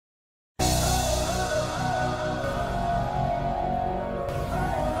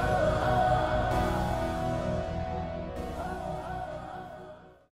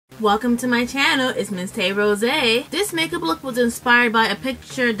Welcome to my channel. It's Miss Tay Rosé. This makeup look was inspired by a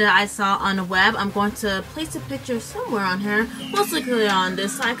picture that I saw on the web. I'm going to place a picture somewhere on here, most likely on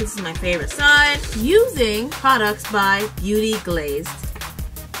this side because this is my favorite side, using products by Beauty Glazed.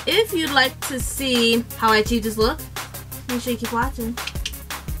 If you'd like to see how I achieve this look, make sure you keep watching.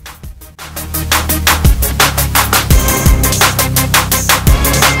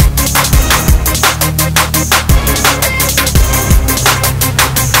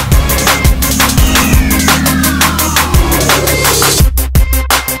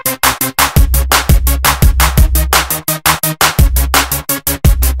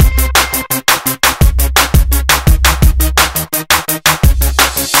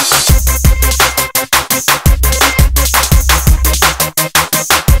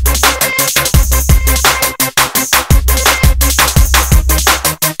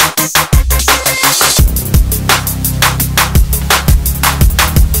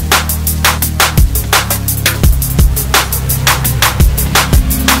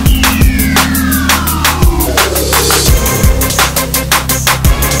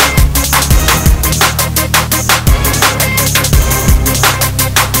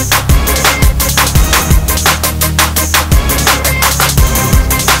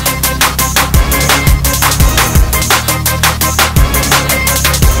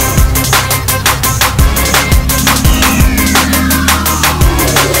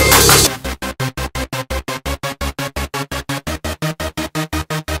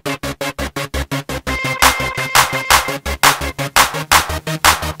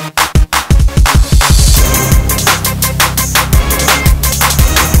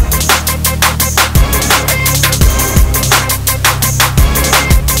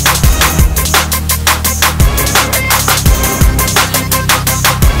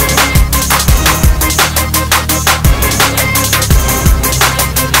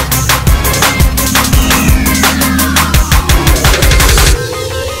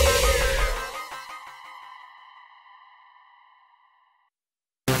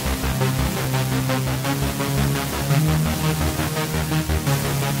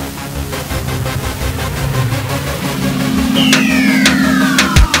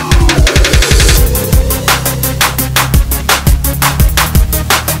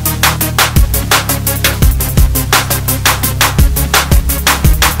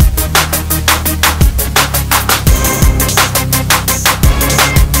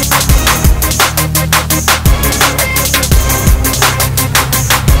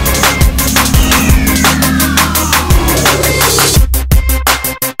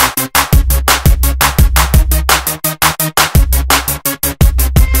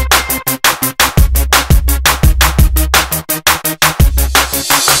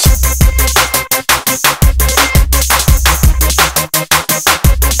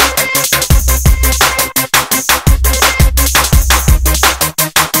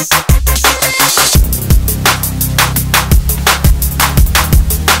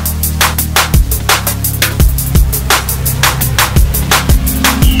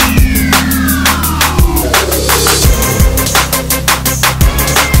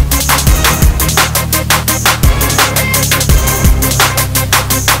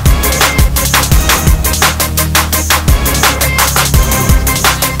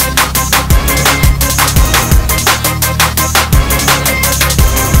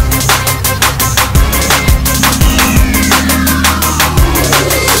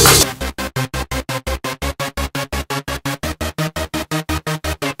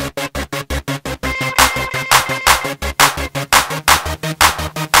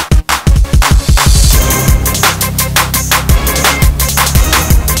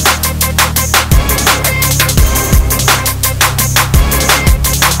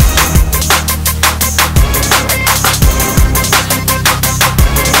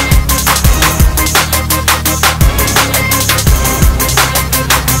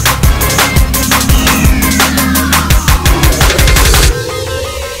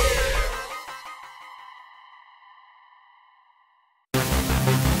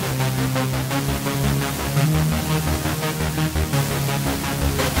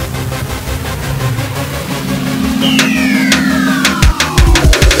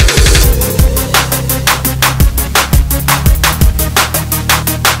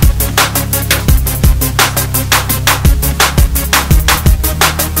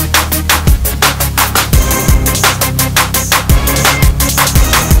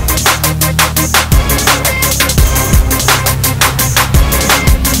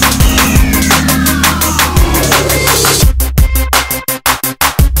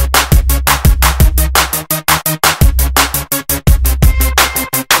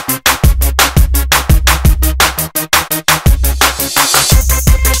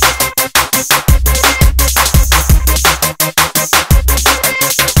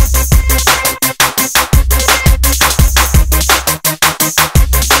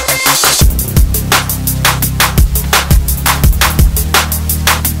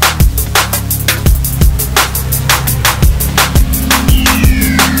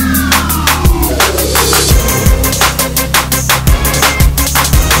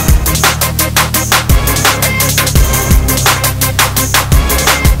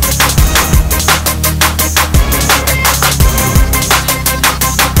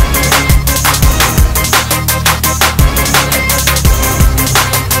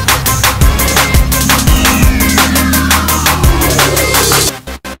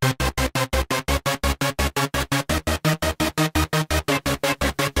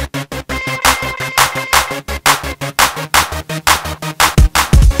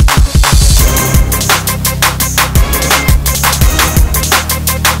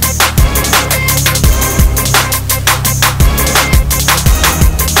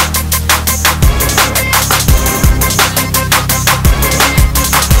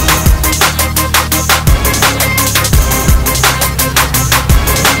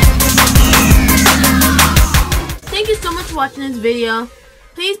 for watching this video.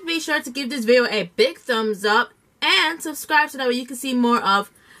 Please be sure to give this video a big thumbs up and subscribe so that way you can see more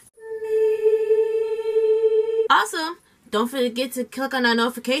of me. Also, don't forget to click on that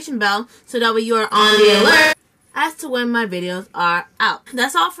notification bell so that way you are on the alert as to when my videos are out.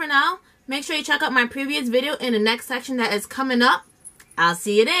 That's all for now. Make sure you check out my previous video in the next section that is coming up. I'll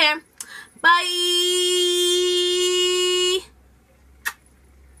see you there. Bye!